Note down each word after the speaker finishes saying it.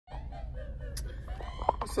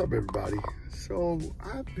What's up, everybody? So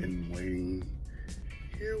I've been waiting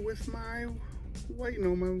here with waiting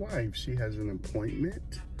on my wife. She has an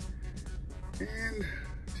appointment and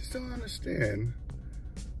just don't understand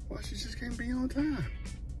why she just can't be on time.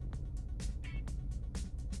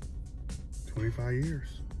 25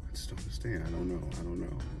 years. I just don't understand. I don't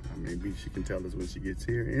know. Maybe she can tell us when she gets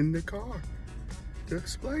here in the car to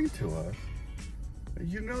explain to us.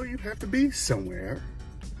 You know you have to be somewhere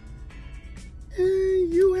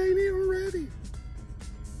and you ain't even ready.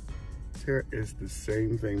 Tara is the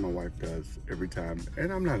same thing my wife does every time, and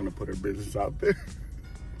I'm not gonna put her business out there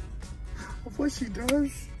of what she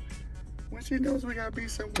does when she knows we gotta be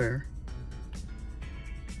somewhere.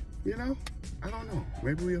 You know, I don't know.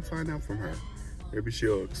 Maybe we'll find out from her. Maybe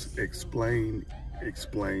she'll explain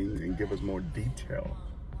and give us more detail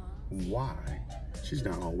why she's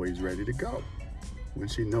not always ready to go when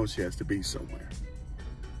she knows she has to be somewhere.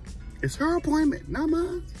 It's her appointment, not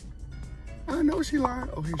mine. I know she lied.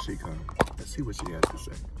 Oh, here she comes. Let's see what she has to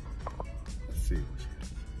say. Let's see what she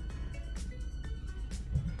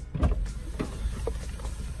has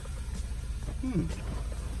to say.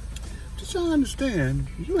 Just trying to understand,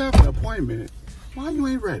 you have an appointment. Why you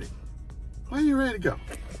ain't ready? Why you ready to go?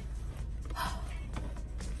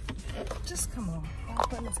 Just come on. My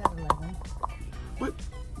appointment's at 11. But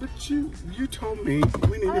you told me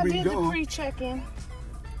we need to be I did gone. the pre-check-in.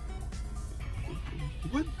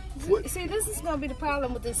 What? See, this is going to be the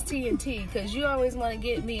problem with this TNT, because you always want to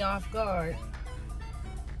get me off guard.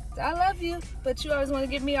 I love you, but you always want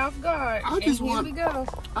to get me off guard. I just want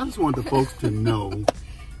the folks to know.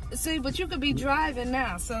 See, but you could be driving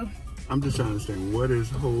now, so. I'm just trying to understand, what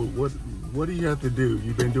do you have to do?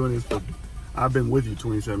 You've been doing this I've been with you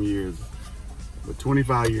 27 years. For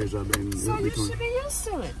 25 years I've been So you should be used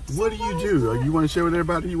to it. What do you do? You want to share with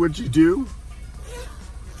everybody what you do?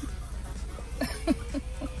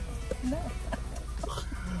 No.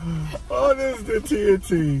 Oh, this is the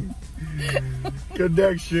TNT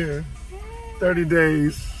connection. 30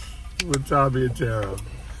 days with Tommie and Tara.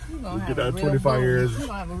 We get that 25 years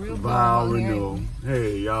Vow Renewal.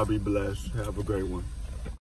 Hey, y'all be blessed. Have a great one.